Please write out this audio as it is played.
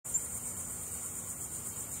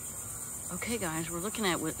Okay guys, we're looking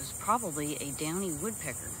at what is probably a Downy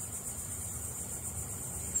Woodpecker.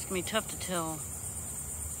 It's gonna be tough to tell.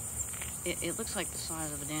 It looks like the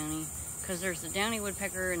size of a Downy, because there's the Downy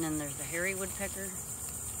Woodpecker and then there's the hairy woodpecker.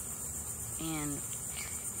 And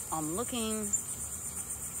I'm looking,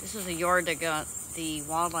 this is a yard that got the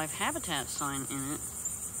wildlife habitat sign in it.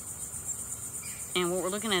 And what we're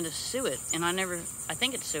looking at is suet, and I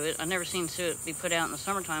think it's suet. I've never seen suet be put out in the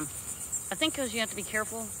summertime. I think because you have to be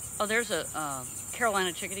careful. Oh, there's a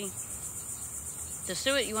Carolina chickadee. The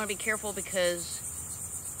suet, you want to be careful because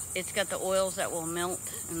it's got the oils that will melt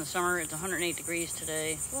in the summer. It's 108 degrees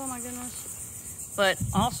today. Oh my goodness. But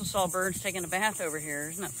I also saw birds taking a bath over here.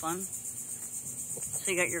 Isn't that fun?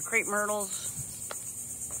 So you got your crepe myrtles.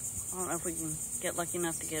 I don't know if we can get lucky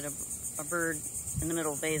enough to get a bird in the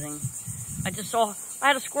middle of bathing. I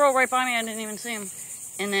had a squirrel right by me. I didn't even see him.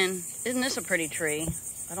 And then, isn't this a pretty tree?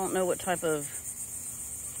 I don't know what type of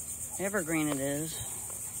evergreen it is.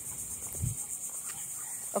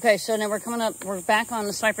 Okay, so now we're back on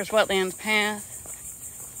the Cypress Wetlands path.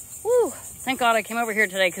 Woo! Thank God I came over here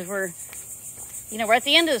today, because we're at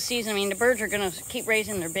the end of the season. I mean, the birds are gonna keep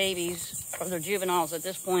raising their babies, or their juveniles at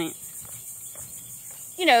this point.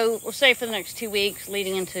 We'll say for the next 2 weeks,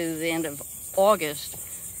 leading into the end of August.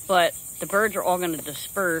 But the birds are all gonna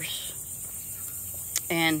disperse.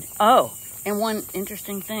 And, and one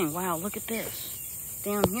interesting thing. Wow, look at this.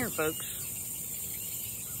 Down here, folks.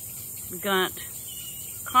 We've got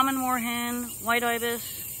common moorhen, white ibis,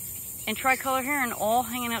 and tricolor heron all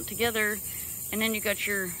hanging out together. And then you got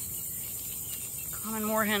your common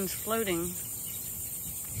moorhens floating.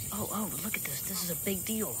 Oh, look at this. This is a big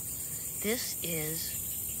deal. This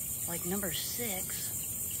is like number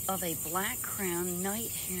 6 of a black-crowned night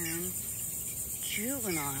heron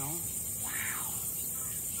juvenile. Wow.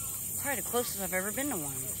 Probably the closest I've ever been to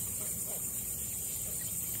one.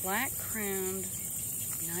 Black-crowned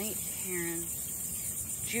night heron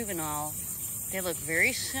juvenile. They look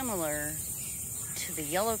very similar to the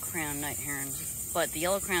yellow-crowned night herons, but the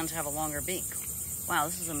yellow crowns have a longer beak. Wow,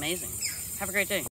 this is amazing. Have a great day.